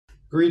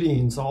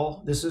Greetings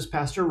all. This is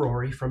Pastor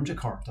Rory from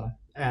Jakarta,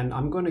 and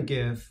I'm going to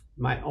give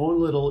my own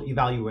little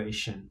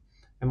evaluation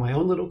and my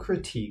own little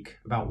critique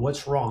about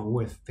what's wrong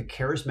with the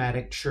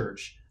charismatic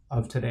church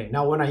of today.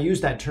 Now, when I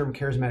use that term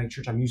charismatic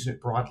church, I'm using it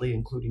broadly,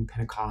 including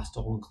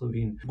Pentecostal,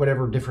 including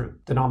whatever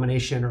different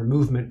denomination or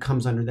movement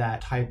comes under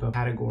that type of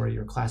category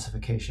or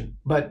classification.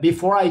 But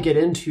before I get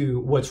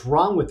into what's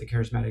wrong with the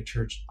charismatic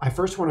church, I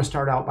first want to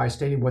start out by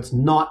stating what's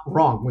not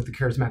wrong with the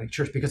charismatic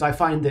church, because I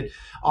find that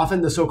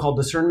often the so-called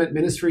discernment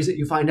ministries that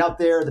you find out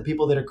there, the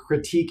people that are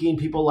critiquing,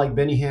 people like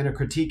Benny Hinn are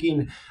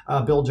critiquing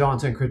Bill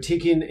Johnson,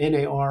 critiquing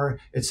NAR,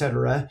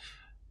 etc.,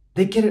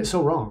 they get it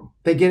so wrong.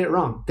 They get it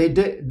wrong. They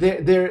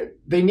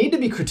need to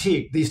be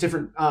critiqued, these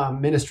different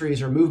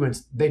ministries or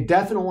movements. They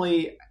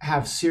definitely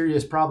have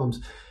serious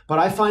problems. But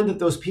I find that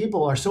those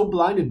people are so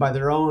blinded by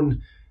their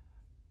own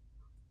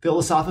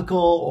philosophical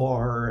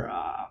or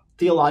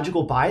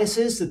theological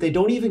biases that they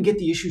don't even get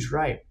the issues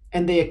right.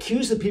 And they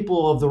accuse the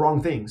people of the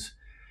wrong things.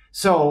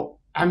 So,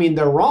 I mean,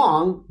 they're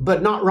wrong,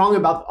 but not wrong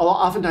about,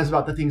 oftentimes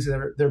about the things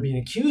that they're being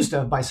accused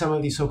of by some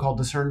of these so-called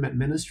discernment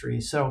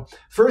ministries. So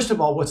first of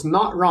all, what's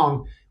not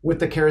wrong with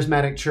the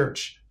charismatic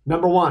church?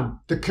 Number one,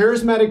 the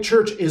charismatic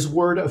church is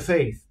word of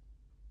faith.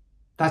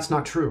 That's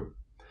not true.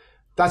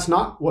 That's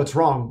not what's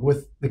wrong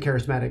with the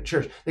charismatic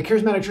church. The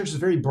charismatic church is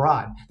very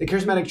broad. The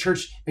charismatic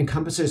church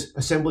encompasses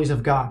Assemblies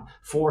of God,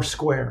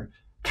 Foursquare,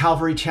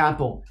 Calvary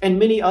Chapel, and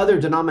many other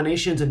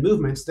denominations and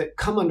movements that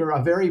come under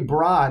a very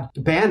broad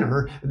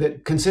banner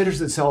that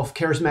considers itself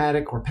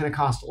charismatic or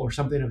Pentecostal or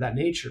something of that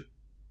nature.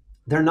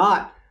 They're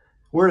not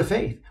Word of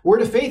Faith.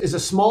 Word of Faith is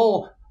a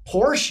small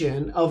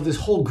portion of this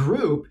whole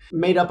group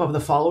made up of the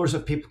followers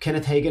of people,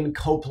 Kenneth Hagin,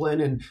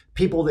 Copeland, and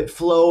people that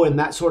flow in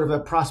that sort of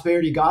a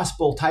prosperity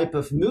gospel type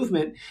of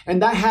movement.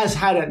 And that has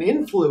had an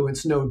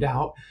influence, no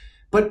doubt.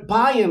 But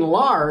by and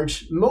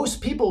large,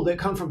 most people that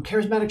come from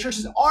charismatic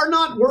churches are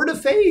not word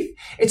of faith.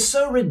 It's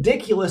so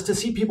ridiculous to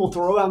see people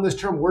throw around this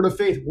term word of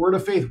faith, word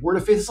of faith, word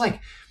of faith. It's like,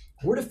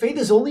 word of faith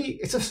is only,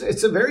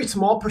 it's a very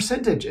small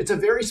percentage. It's a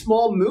very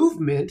small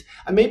movement.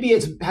 And maybe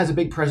it has a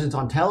big presence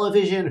on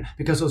television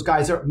because those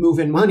guys are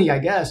moving money, I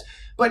guess.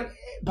 But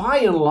by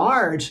and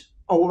large,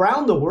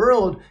 around the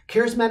world,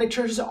 charismatic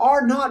churches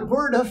are not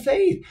word of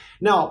faith.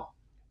 Now,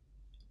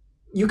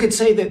 you could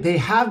say that they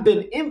have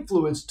been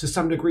influenced to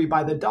some degree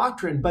by the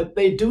doctrine, but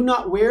they do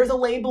not wear the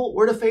label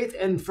word of faith,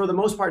 and for the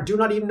most part, do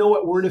not even know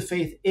what word of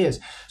faith is.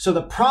 So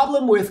the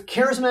problem with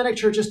charismatic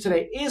churches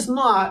today is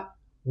not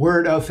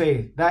word of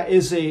faith. That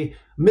is a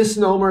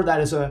misnomer. That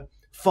is a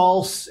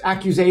false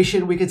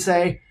accusation, we could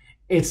say.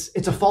 It's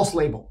a false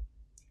label.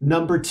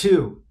 Number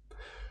two,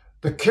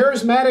 the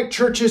charismatic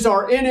churches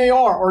are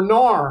NAR or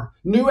NAR,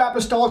 New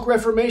Apostolic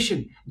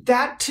Reformation.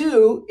 That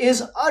too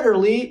is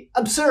utterly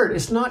absurd.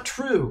 It's not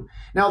true.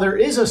 Now, there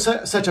is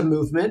such a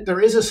movement. There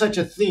is such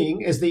a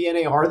thing as the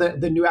NAR,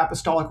 the New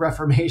Apostolic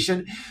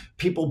Reformation.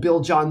 People,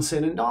 Bill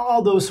Johnson and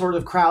all those sort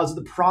of crowds,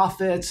 the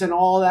prophets and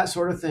all that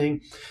sort of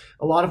thing.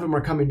 A lot of them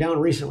are coming down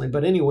recently.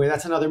 But anyway,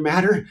 that's another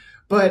matter.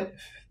 But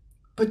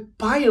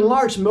by and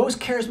large, most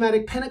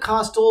charismatic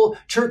Pentecostal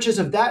churches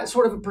of that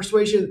sort of a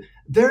persuasion,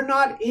 they're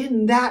not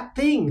in that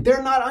thing.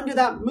 They're not under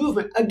that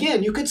movement.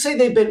 Again, you could say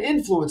they've been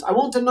influenced. I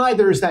won't deny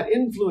there is that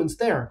influence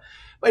there.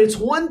 But it's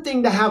one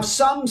thing to have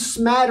some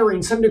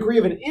smattering, some degree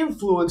of an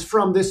influence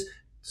from this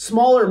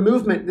smaller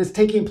movement that's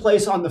taking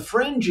place on the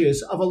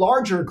fringes of a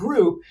larger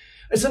group.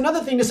 It's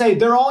another thing to say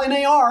they're all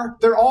NAR,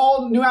 they're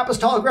all New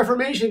Apostolic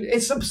Reformation.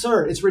 It's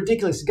absurd. It's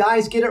ridiculous.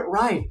 Guys, get it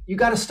right. You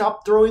got to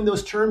stop throwing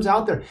those terms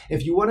out there.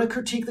 If you want to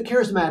critique the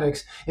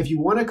charismatics, if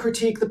you want to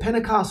critique the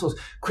Pentecostals,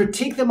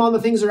 critique them on the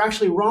things they're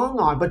actually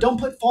wrong on, but don't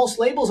put false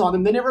labels on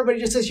them. Then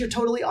everybody just says you're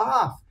totally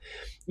off.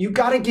 You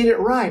got to get it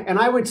right. And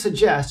I would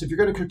suggest if you're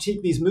going to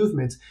critique these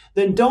movements,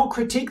 then don't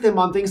critique them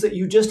on things that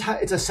you just have.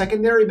 It's a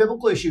secondary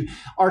biblical issue.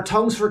 Are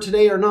tongues for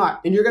today or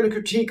not? And you're going to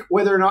critique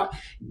whether or not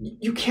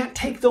you can't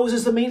take those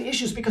as the main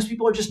issues because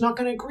people are just not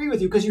going to agree with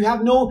you because you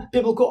have no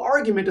biblical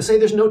argument to say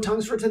there's no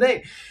tongues for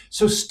today.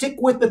 So stick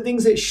with the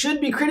things that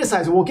should be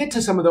criticized. And we'll get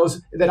to some of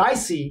those that I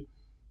see.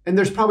 And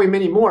there's probably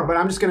many more, but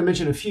I'm just going to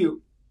mention a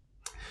few.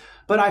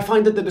 But I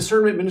find that the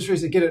discernment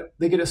ministries, they get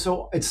it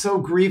so, it's so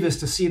grievous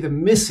to see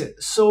them miss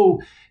it so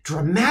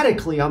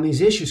dramatically on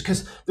these issues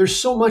because there's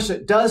so much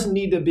that does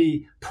need to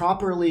be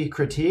properly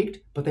critiqued,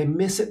 but they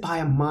miss it by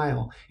a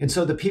mile. And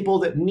so the people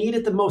that need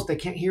it the most, they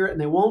can't hear it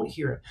and they won't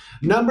hear it.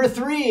 Number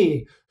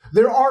three,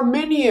 they're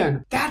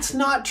Arminian. That's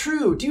not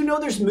true. Do you know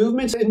there's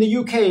movements in the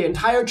UK,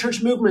 entire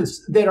church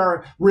movements that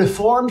are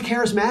Reformed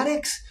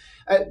charismatics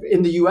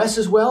in the US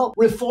as well?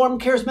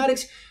 Reformed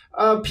charismatics.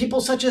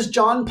 People such as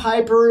John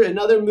Piper and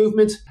other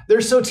movements, their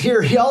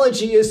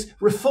soteriology is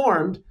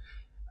Reformed,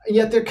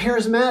 yet they're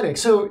charismatic.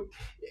 So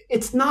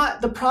it's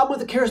not, the problem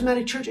with the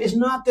charismatic church is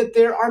not that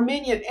they're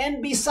Arminian.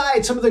 And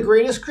besides, some of the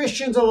greatest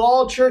Christians of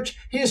all church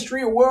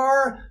history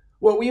were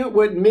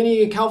What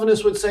many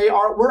Calvinists would say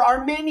are, we're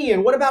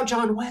Arminian. What about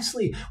John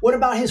Wesley? What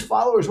about his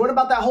followers? What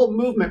about that whole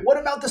movement? What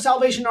about the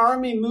Salvation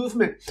Army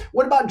movement?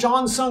 What about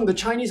John Sung, the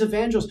Chinese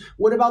evangelist?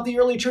 What about the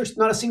early church?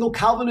 Not a single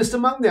Calvinist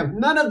among them.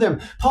 None of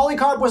them.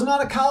 Polycarp was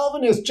not a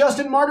Calvinist.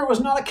 Justin Martyr was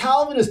not a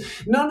Calvinist.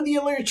 None of the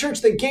early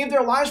church that gave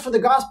their lives for the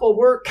gospel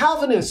were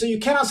Calvinists. So you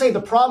cannot say the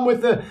problem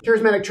with the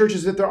charismatic church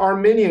is that they're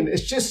Arminian.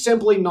 It's just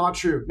simply not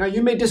true. Now,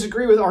 you may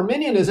disagree with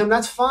Arminianism.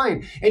 That's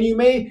fine. And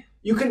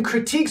you can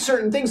critique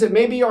certain things that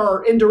maybe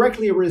are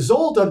indirectly a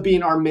result of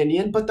being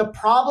Arminian, but the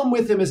problem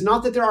with them is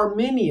not that they're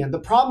Arminian. The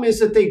problem is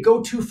that they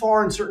go too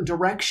far in certain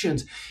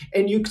directions.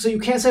 So you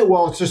can't say,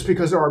 well, it's just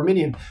because they're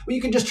Arminian. Well,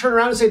 you can just turn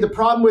around and say the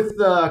problem with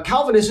the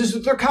Calvinists is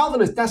that they're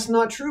Calvinists. That's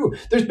not true.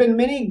 There's been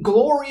many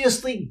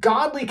gloriously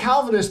godly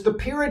Calvinists, the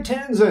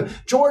Puritans,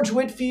 George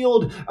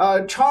Whitefield,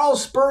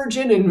 Charles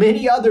Spurgeon, and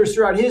many others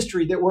throughout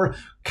history that were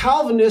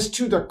Calvinists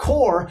to the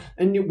core,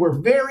 and were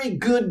very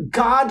good,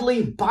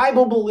 godly,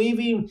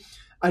 Bible-believing,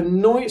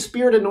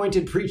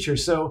 Spirit-anointed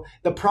preachers. So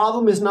the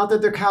problem is not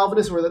that they're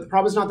Calvinists, or that the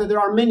problem is not that they're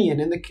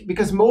Arminian,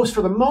 because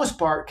for the most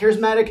part,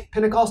 charismatic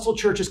Pentecostal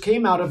churches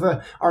came out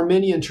of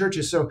Arminian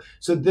churches. So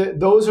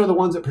those are the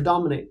ones that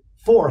predominate.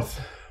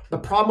 Fourth, the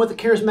problem with the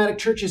charismatic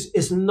churches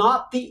is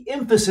not the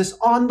emphasis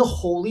on the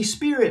Holy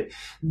Spirit.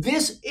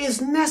 This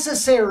is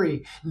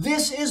necessary.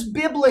 This is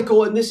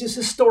biblical, and this is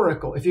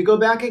historical. If you go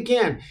back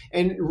again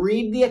and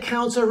read the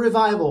accounts of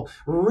revival,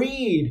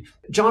 read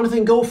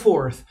Jonathan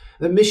Goforth,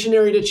 the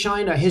missionary to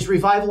China, his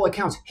revival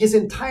accounts, his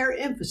entire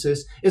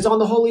emphasis is on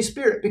the Holy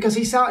Spirit, because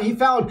he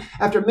found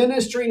after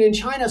ministering in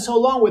China so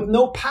long with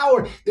no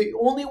power, the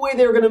only way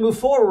they were going to move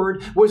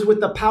forward was with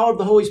the power of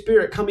the Holy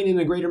Spirit coming in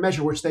a greater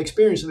measure, which they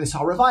experienced, and they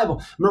saw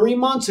revival. Marie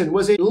Monson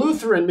was a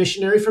Lutheran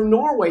missionary from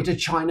Norway to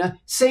China.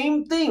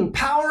 Same thing.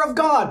 Power of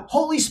God,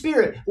 Holy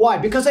Spirit. Why?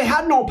 Because they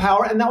had no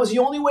power, and that was the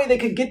only way they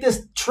could get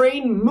this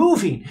train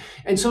moving.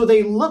 And so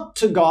they looked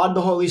to God,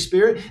 the Holy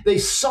Spirit. They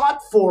sought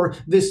for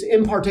this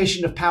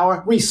impartation of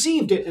power,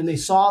 received it, and they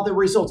saw the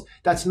results.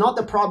 That's not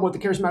the problem with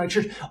the charismatic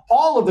church.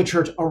 All of the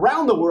church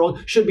around the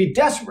world should be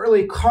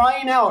desperately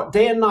crying out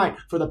day and night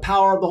for the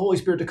power of the Holy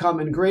Spirit to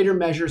come in greater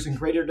measures and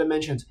greater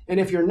dimensions.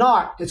 And if you're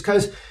not, it's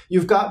because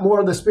you've got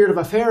more of the spirit of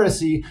a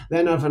Pharisee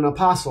than of an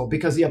apostle,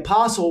 because the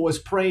apostle was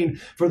praying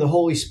for the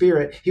Holy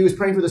Spirit. He was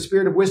praying for the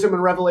spirit of wisdom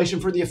and revelation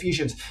for the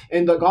Ephesians.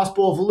 In the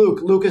Gospel of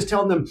Luke is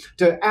telling them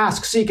to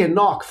ask, seek, and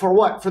knock for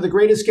what? For the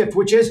greatest gift,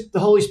 which is the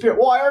Holy Spirit.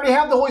 Well, I already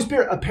have the Holy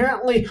Spirit.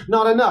 Apparently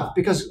not enough,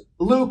 because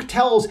Luke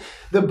tells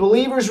the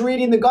believers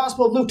reading the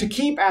Gospel of Luke to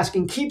keep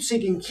asking, keep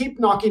seeking, keep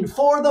knocking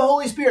for the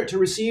Holy Spirit, to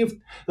receive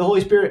the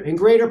Holy Spirit in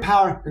greater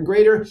power, in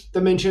greater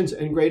dimensions,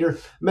 and greater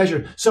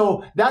measure.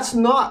 So that's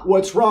not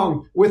what's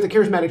wrong with the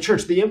charismatic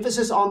church. The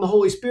emphasis on the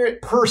Holy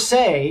Spirit per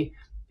se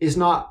is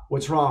not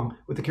what's wrong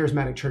with the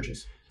charismatic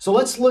churches. So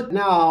let's look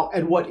now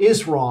at what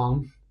is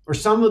wrong, or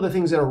some of the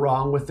things that are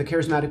wrong with the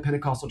charismatic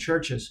Pentecostal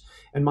churches.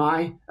 In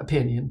my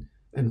opinion,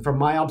 and from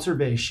my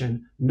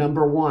observation,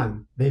 number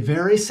one, they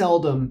very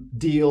seldom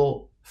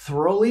deal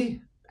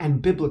thoroughly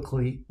and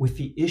biblically with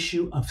the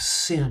issue of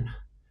sin.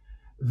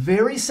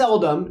 Very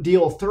seldom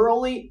deal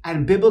thoroughly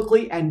and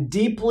biblically and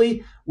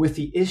deeply with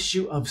the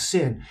issue of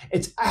sin.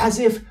 It's as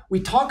if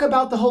we talk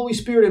about the Holy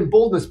Spirit in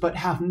boldness, but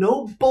have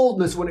no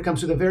boldness when it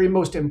comes to the very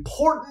most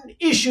important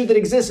issue that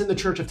exists in the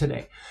church of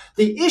today.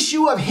 The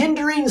issue of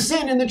hindering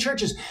sin in the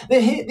churches,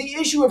 the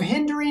issue of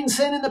hindering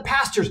sin in the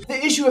pastors,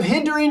 the issue of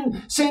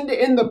hindering sin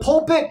in the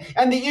pulpit,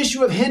 and the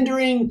issue of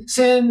hindering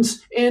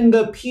sins in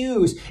the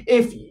pews.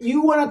 If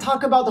you want to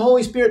talk about the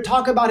Holy Spirit,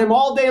 talk about him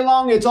all day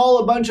long. It's all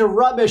a bunch of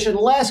rubbish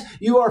unless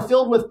you are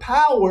filled with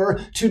power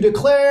to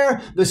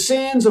declare the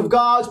sins of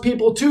God's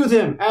people to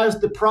them, as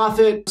the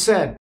prophet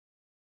said.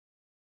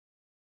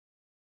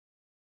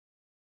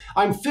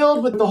 I'm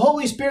filled with the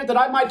Holy Spirit that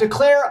I might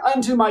declare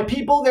unto my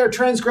people their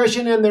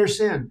transgression and their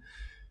sin.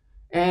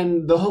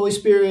 And the Holy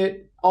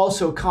Spirit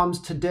also comes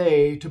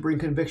today to bring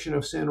conviction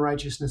of sin,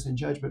 righteousness, and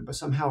judgment. But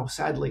somehow,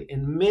 sadly,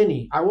 in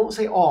many, I won't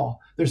say all,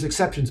 there's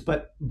exceptions,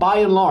 but by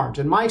and large,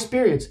 in my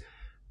experience,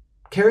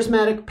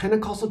 charismatic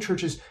Pentecostal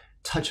churches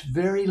touch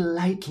very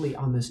lightly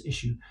on this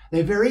issue.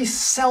 They very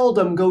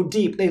seldom go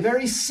deep. They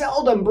very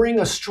seldom bring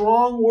a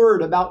strong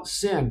word about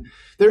sin.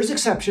 There's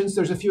exceptions.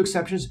 There's a few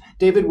exceptions.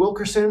 David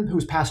Wilkerson,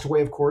 who's passed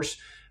away, of course,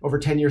 over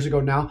 10 years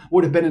ago now,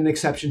 would have been an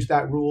exception to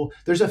that rule.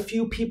 There's a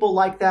few people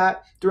like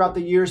that throughout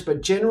the years,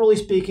 but generally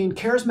speaking,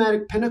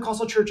 charismatic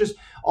Pentecostal churches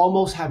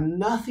almost have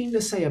nothing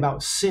to say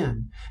about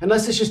sin,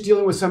 unless it's just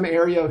dealing with some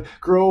area of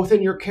growth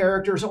in your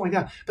character or something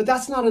like that. But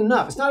that's not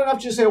enough. It's not enough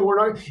to just say,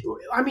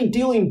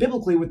 dealing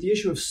biblically with the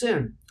issue of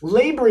sin,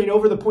 laboring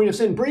over the point of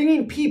sin,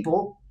 bringing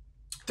people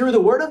through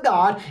the Word of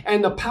God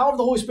and the power of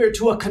the Holy Spirit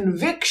to a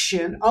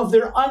conviction of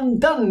their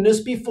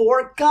undoneness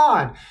before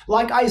God.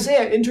 Like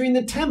Isaiah entering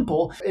the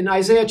temple in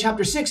Isaiah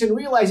chapter 6 and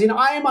realizing,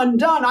 I am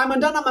undone, I'm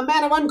a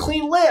man of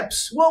unclean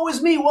lips. Woe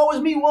is me, woe is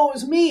me, woe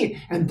is me.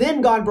 And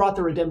then God brought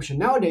the redemption.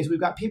 Nowadays,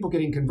 we've got people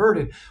getting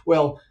converted.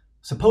 Well,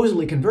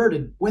 supposedly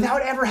converted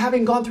without ever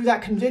having gone through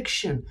that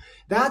conviction.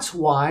 That's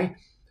why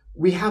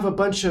we have a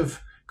bunch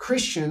of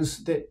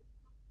Christians that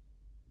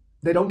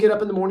They don't get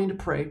up in the morning to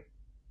pray.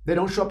 They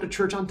don't show up to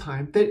church on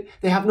time. They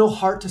have no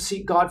heart to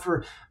seek God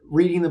for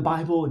reading the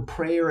Bible and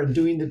prayer and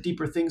doing the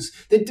deeper things.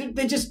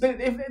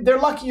 They're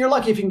lucky. You're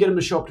lucky if you can get them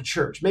to show up to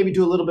church. Maybe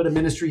do a little bit of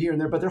ministry here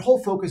and there, but their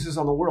whole focus is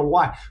on the world.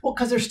 Why? Well,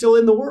 because they're still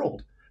in the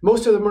world.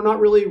 Most of them are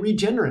not really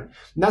regenerate.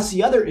 And that's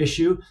the other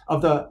issue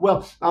of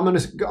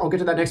I'll get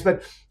to that next.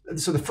 But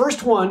so the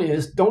first one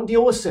is don't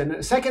deal with sin.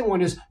 The second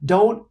one is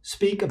don't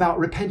speak about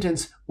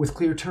repentance with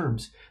clear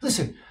terms.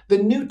 Listen, the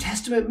New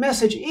Testament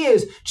message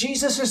is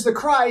Jesus is the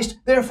Christ,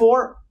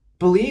 therefore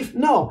believe?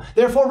 No.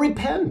 Therefore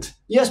repent.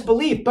 Yes,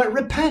 believe, but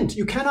repent.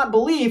 You cannot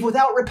believe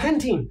without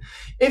repenting.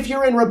 If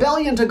you're in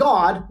rebellion to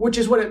God, which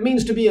is what it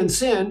means to be in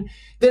sin,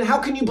 then how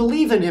can you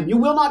believe in him? You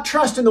will not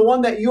trust in the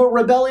one that you're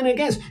rebelling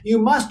against. You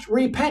must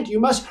repent. You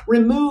must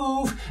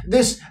remove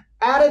this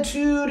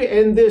attitude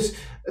and this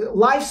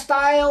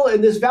lifestyle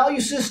and this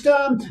value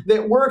system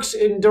that works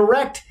in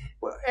direct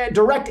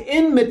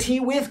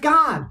enmity with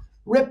God.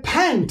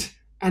 Repent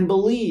and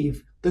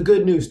believe the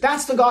good news.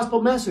 That's the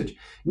gospel message.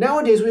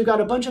 Nowadays, we've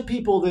got a bunch of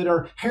people that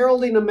are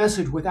heralding a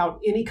message without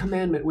any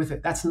commandment with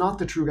it. That's not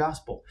the true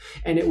gospel.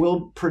 And it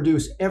will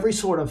produce every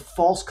sort of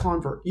false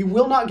convert. You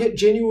will not get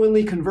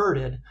genuinely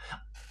converted.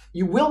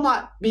 You will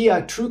not be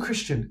a true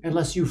Christian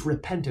unless you've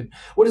repented.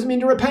 What does it mean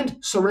to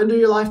repent? Surrender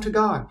your life to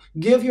God.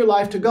 Give your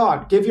life to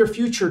God. Give your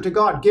future to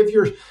God. Give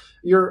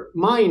your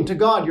mind to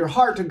God, your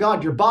heart to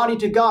God, your body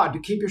to God, to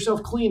keep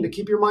yourself clean, to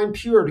keep your mind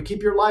pure, to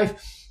keep your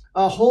life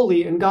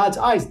holy in God's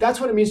eyes. That's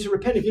what it means to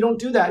repent. If you don't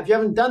do that, if you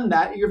haven't done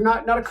that, you're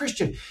not a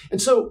Christian.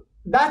 And so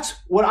that's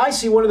what I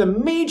see one of the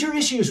major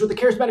issues with the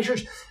charismatic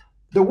church.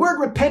 The word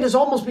repent has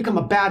almost become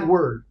a bad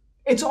word.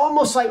 It's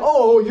almost like,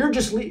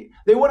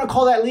 they want to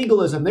call that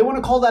legalism. They want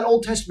to call that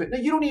Old Testament. No,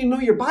 you don't even know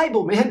your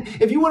Bible, man.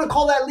 If you want to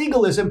call that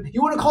legalism,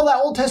 you want to call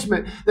that Old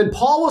Testament, then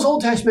Paul was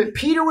Old Testament,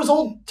 Peter was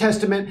Old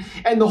Testament,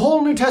 and the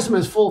whole New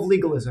Testament is full of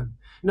legalism.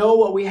 No,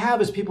 what we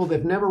have is people that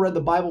have never read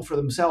the Bible for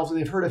themselves, and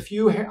they've heard a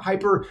few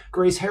hyper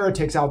grace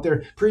heretics out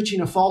there preaching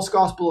a false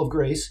gospel of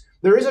grace.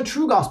 There is a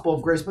true gospel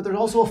of grace, but there's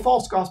also a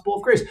false gospel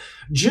of grace.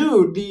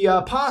 Jude, the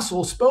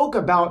apostle, spoke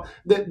about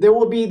that there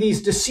will be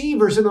these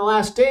deceivers in the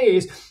last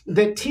days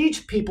that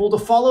teach people to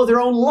follow their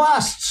own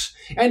lusts,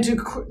 and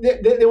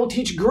they will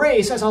teach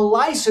grace as a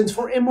license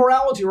for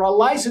immorality or a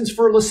license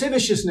for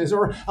lasciviousness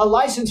or a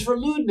license for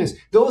lewdness.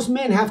 Those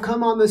men have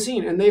come on the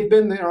scene, and they've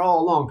been there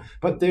all along,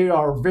 but they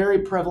are very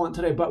prevalent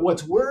today. But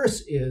what's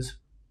worse is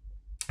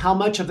how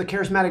much of the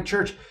charismatic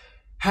church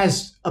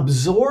has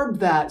absorbed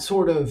that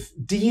sort of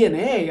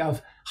DNA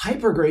of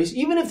hyper grace,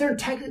 even if they're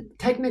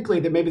technically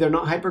that maybe they're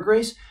not hyper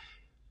grace,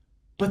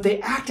 but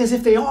they act as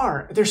if they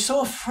are. They're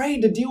so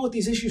afraid to deal with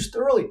these issues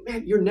thoroughly.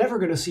 Man, you're never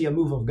going to see a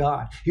move of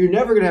God. You're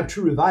never going to have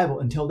true revival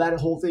until that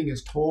whole thing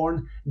is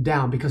torn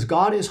down, because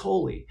God is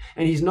holy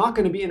and he's not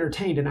going to be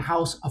entertained in a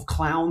house of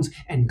clowns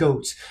and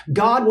goats.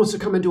 God wants to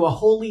come into a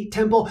holy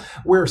temple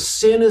where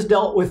sin is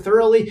dealt with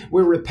thoroughly,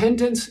 where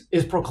repentance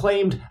is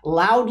proclaimed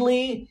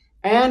loudly.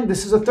 And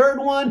this is a third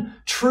one,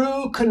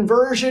 true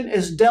conversion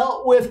is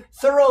dealt with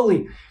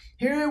thoroughly.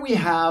 Here we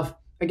have,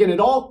 again, it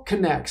all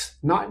connects,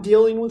 not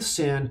dealing with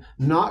sin,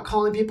 not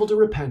calling people to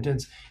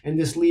repentance. And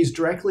this leads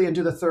directly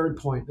into the third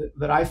point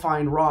that I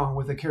find wrong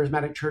with the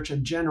charismatic church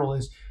in general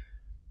is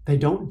they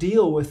don't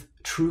deal with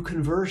true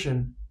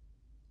conversion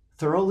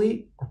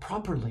thoroughly or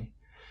properly.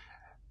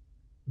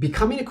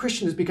 Becoming a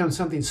Christian has become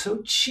something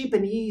so cheap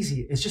and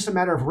easy. It's just a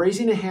matter of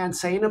raising a hand,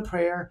 saying a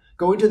prayer,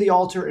 going to the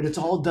altar, and it's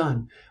all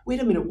done. Wait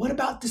a minute, what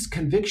about this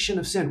conviction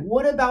of sin?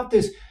 What about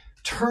this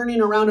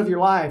turning around of your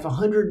life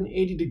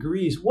 180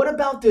 degrees? What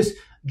about this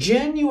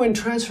genuine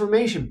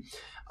transformation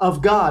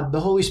of God,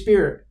 the Holy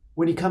Spirit,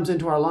 when he comes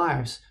into our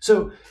lives?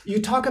 So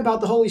you talk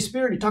about the Holy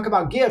Spirit, you talk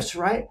about gifts,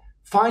 right?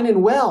 Fine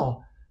and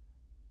well.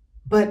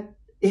 But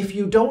if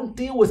you don't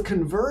deal with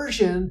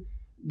conversion,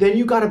 then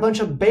you got a bunch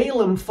of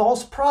Balaam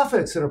false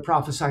prophets that are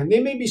prophesying. They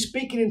may be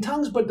speaking in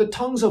tongues, but the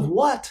tongues of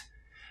what?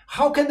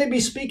 How can they be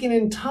speaking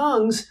in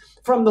tongues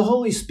from the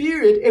Holy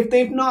Spirit if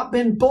they've not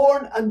been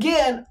born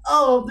again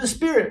of the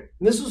Spirit?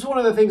 And this was one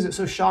of the things that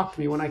so shocked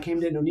me when I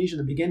came to Indonesia in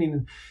the beginning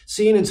and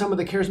seeing in some of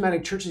the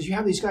charismatic churches, you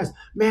have these guys,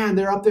 man,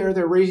 they're up there,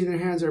 they're raising their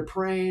hands, they're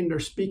praying, they're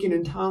speaking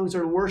in tongues,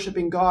 they're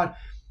worshiping God.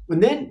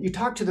 And then you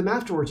talk to them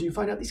afterwards and you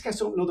find out these guys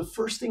don't know the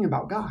first thing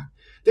about God.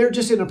 They're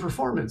just in a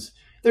performance.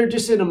 They're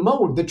just in a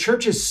mode. The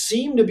churches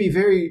seem to be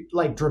very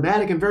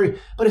dramatic and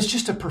but it's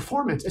just a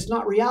performance. It's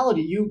not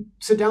reality. You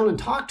sit down and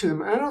talk to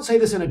them. And I don't say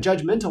this in a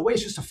judgmental way.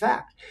 It's just a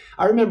fact.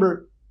 I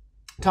remember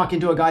talking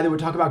to a guy that would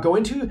talk about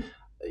going to,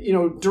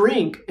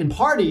 drink and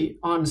party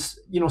on,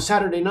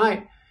 Saturday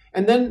night.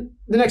 And then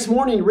the next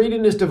morning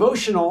reading his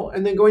devotional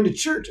and then going to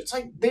church. It's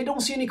like they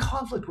don't see any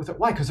conflict with it.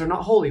 Why? Because they're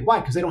not holy. Why?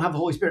 Because they don't have the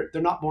Holy Spirit.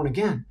 They're not born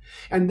again.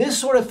 And this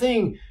sort of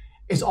thing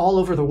is all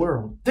over the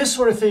world. This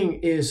sort of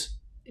thing is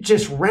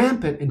just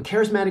rampant in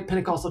charismatic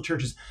Pentecostal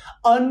churches,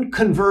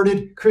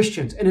 unconverted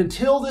Christians. And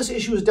until this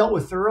issue is dealt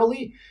with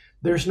thoroughly,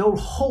 there's no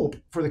hope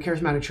for the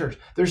charismatic church.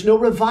 There's no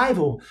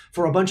revival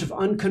for a bunch of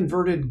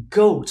unconverted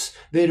goats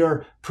that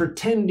are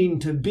pretending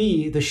to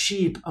be the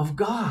sheep of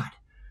God.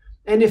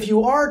 And if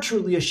you are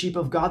truly a sheep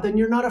of God, then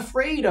you're not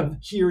afraid of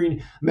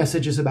hearing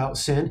messages about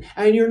sin,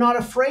 and you're not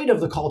afraid of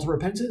the call to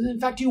repentance. In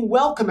fact, you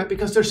welcome it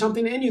because there's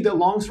something in you that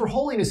longs for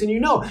holiness. And you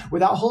know,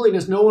 without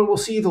holiness, no one will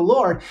see the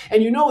Lord.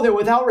 And you know that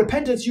without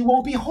repentance, you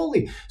won't be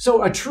holy.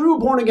 So a true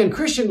born-again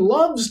Christian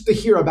loves to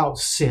hear about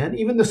sin,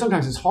 even though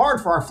sometimes it's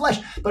hard for our flesh,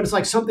 but it's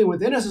like something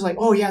within us is like,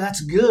 oh yeah,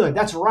 that's good,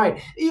 that's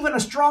right. Even a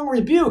strong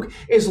rebuke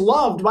is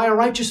loved by a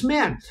righteous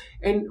man.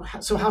 And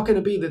so how can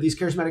it be that these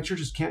charismatic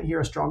churches can't hear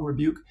a strong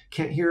rebuke,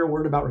 can't hear a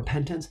word about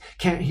repentance,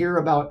 can't hear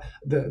about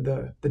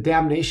the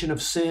damnation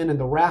of sin and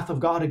the wrath of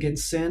God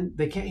against sin?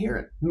 They can't hear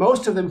it.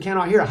 Most of them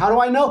cannot hear it. How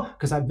do I know?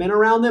 Because I've been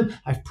around them,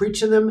 I've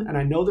preached to them, and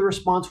I know the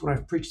response when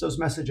I've preached those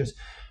messages.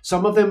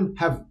 Some of them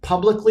have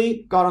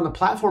publicly got on the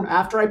platform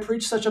after I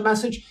preached such a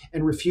message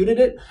and refuted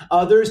it.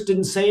 Others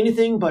didn't say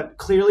anything, but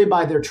clearly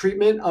by their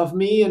treatment of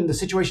me and the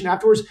situation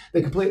afterwards,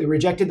 they completely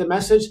rejected the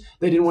message.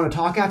 They didn't want to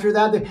talk after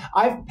that.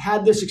 I've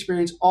had this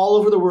experience all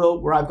over the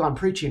world where I've gone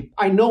preaching.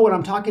 I know what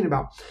I'm talking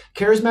about.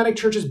 Charismatic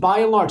churches,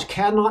 by and large,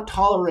 cannot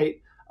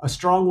tolerate a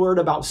strong word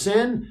about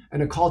sin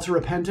and a call to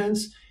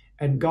repentance.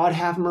 And God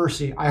have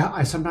mercy.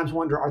 I sometimes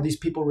wonder, are these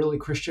people really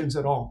Christians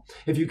at all?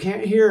 If you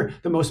can't hear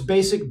the most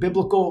basic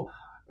biblical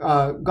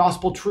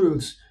gospel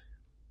truths,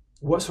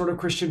 what sort of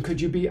Christian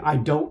could you be? I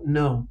don't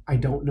know. I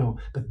don't know.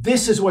 But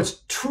this is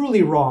what's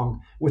truly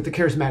wrong with the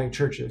charismatic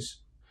churches.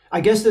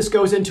 I guess this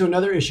goes into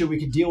another issue we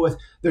could deal with.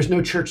 There's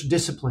no church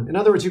discipline. In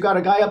other words, you've got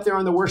a guy up there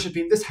on the worship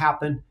team. This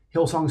happened.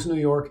 Hillsong's New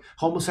York.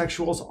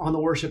 Homosexuals on the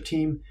worship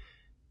team.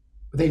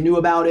 They knew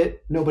about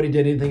it. Nobody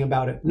did anything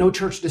about it. No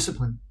church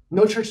discipline.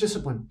 No church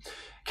discipline.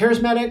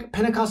 Charismatic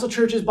Pentecostal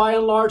churches, by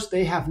and large,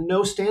 they have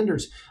no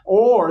standards,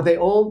 or they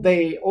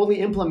only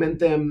implement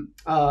them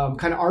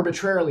kind of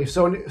arbitrarily.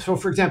 So,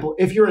 for example,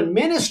 if you're in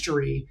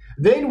ministry,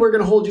 then we're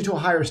going to hold you to a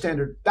higher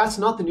standard. That's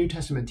not the New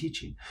Testament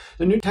teaching.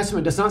 The New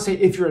Testament does not say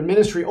if you're in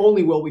ministry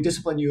only will we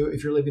discipline you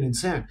if you're living in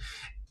sin.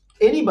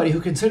 Anybody who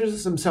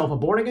considers himself a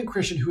born-again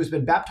Christian who has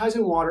been baptized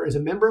in water as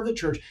a member of the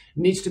church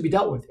needs to be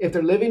dealt with. If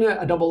they're living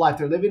a double life,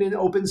 they're living in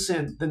open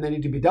sin, then they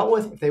need to be dealt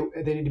with. If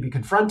they need to be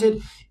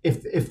confronted.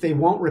 If they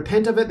won't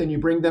repent of it, then you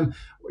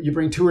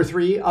bring 2 or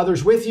 3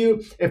 others with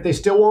you. If they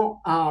still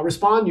won't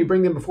respond, you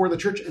bring them before the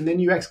church and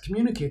then you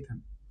excommunicate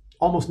them.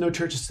 Almost no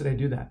churches today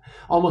do that.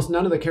 Almost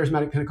none of the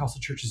charismatic Pentecostal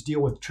churches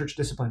deal with church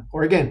discipline.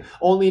 Or again,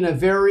 only in a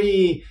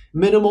very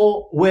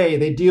minimal way.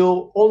 They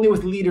deal only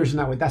with leaders in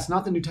that way. That's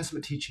not the New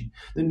Testament teaching.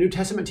 The New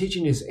Testament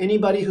teaching is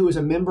anybody who is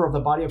a member of the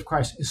body of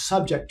Christ is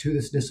subject to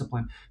this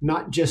discipline,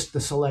 not just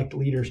the select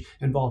leaders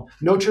involved.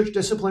 No church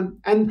discipline.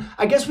 And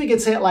I guess we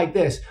could say it like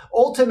this.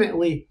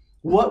 Ultimately,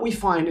 what we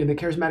find in the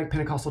charismatic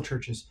Pentecostal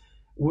churches,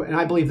 and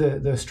I believe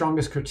the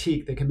strongest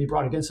critique that can be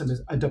brought against them,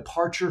 is a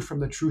departure from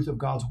the truth of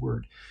God's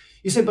word.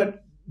 You say,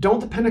 but don't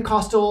the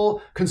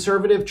Pentecostal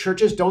conservative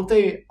churches, don't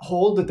they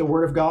hold that the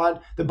word of God,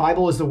 the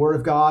Bible is the word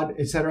of God,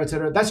 et cetera, et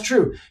cetera? That's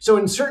true. So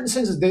in certain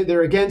senses,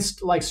 they're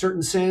against like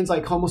certain sins,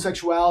 like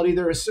homosexuality.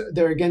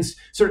 They're against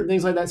certain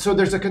things like that. So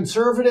there's a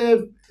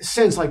conservative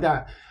sense like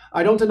that.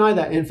 I don't deny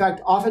that. In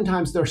fact,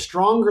 oftentimes they're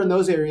stronger in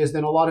those areas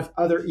than a lot of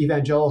other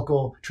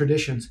evangelical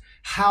traditions.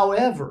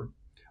 However,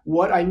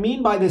 what I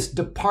mean by this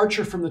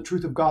departure from the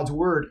truth of God's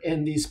word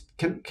in these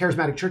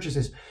charismatic churches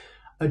is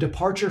a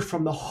departure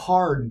from the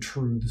hard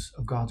truths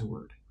of God's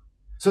word.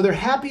 So they're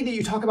happy that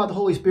you talk about the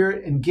Holy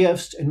Spirit and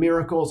gifts and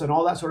miracles and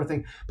all that sort of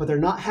thing, but they're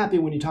not happy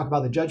when you talk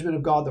about the judgment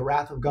of God, the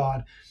wrath of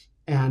God.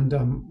 And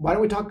why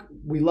don't we talk?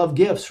 We love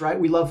gifts, right?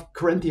 We love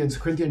Corinthians.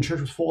 The Corinthian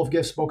church was full of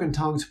gifts, spoken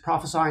tongues,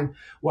 prophesying.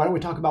 Why don't we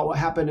talk about what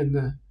happened in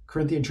the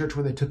Corinthian church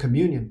when they took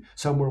communion?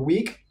 Some were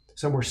weak,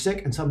 some were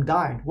sick, and some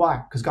died.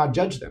 Why? Because God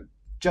judged them.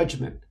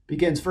 Judgment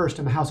begins first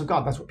in the house of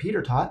God. That's what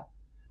Peter taught.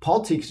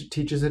 Paul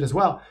teaches it as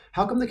well.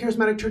 How come the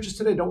charismatic churches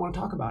today don't want to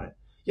talk about it?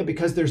 Yeah,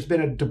 because there's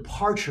been a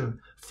departure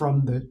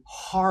from the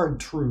hard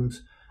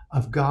truths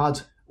of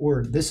God's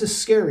word. This is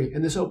scary,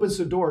 and this opens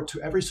the door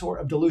to every sort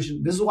of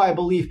delusion. This is why I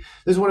believe,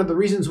 this is one of the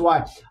reasons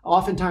why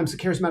oftentimes the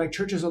charismatic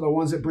churches are the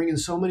ones that bring in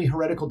so many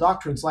heretical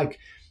doctrines like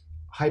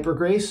hyper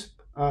grace,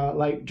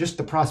 like just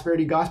the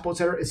prosperity gospel,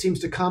 etc. It seems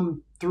to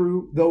come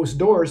through those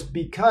doors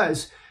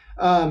because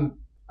I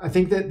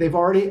think that they've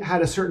already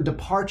had a certain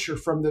departure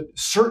from the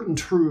certain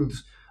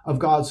truths of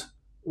God's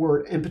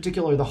word, in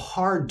particular the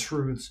hard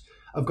truths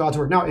of God's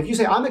word. Now, if you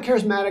say I'm a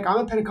charismatic, I'm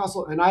a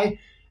Pentecostal, and I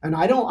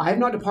have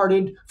not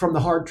departed from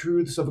the hard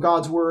truths of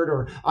God's word,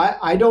 or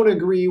I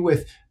agree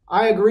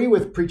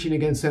with preaching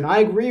against sin, I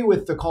agree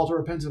with the call to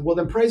repentance, well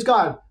then praise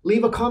God,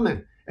 leave a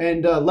comment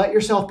and let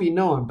yourself be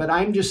known. But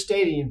I'm just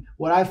stating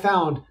what I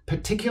found,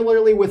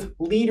 particularly with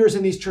leaders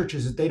in these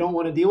churches, is they don't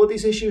want to deal with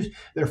these issues.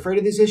 They're afraid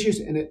of these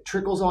issues, and it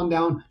trickles on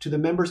down to the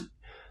members.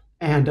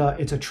 And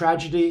it's a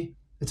tragedy,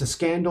 it's a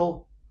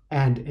scandal,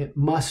 and it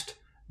must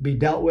be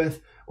dealt with,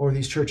 or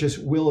these churches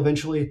will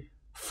eventually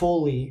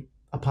fully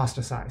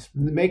apostatize.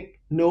 Make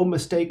no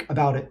mistake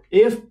about it.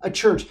 If a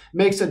church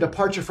makes a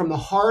departure from the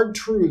hard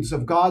truths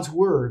of God's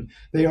word,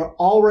 they are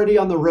already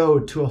on the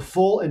road to a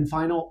full and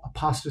final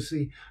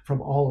apostasy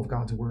from all of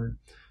God's word.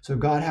 So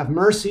God have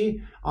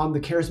mercy on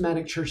the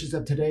charismatic churches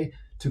of today.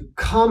 to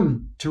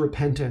come to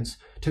repentance,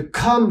 to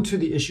come to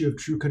the issue of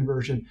true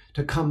conversion,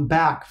 to come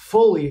back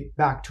fully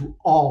back to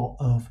all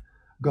of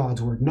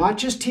God's word. Not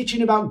just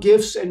teaching about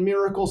gifts and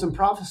miracles and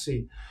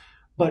prophecy,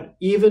 but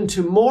even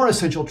to more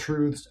essential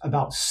truths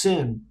about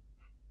sin,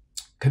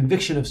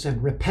 conviction of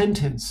sin,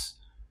 repentance,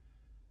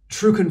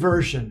 true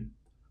conversion,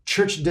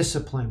 church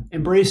discipline,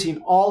 embracing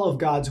all of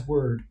God's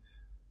word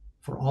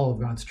for all of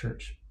God's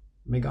church.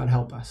 May God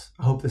help us.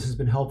 I hope this has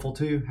been helpful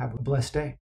to you. Have a blessed day.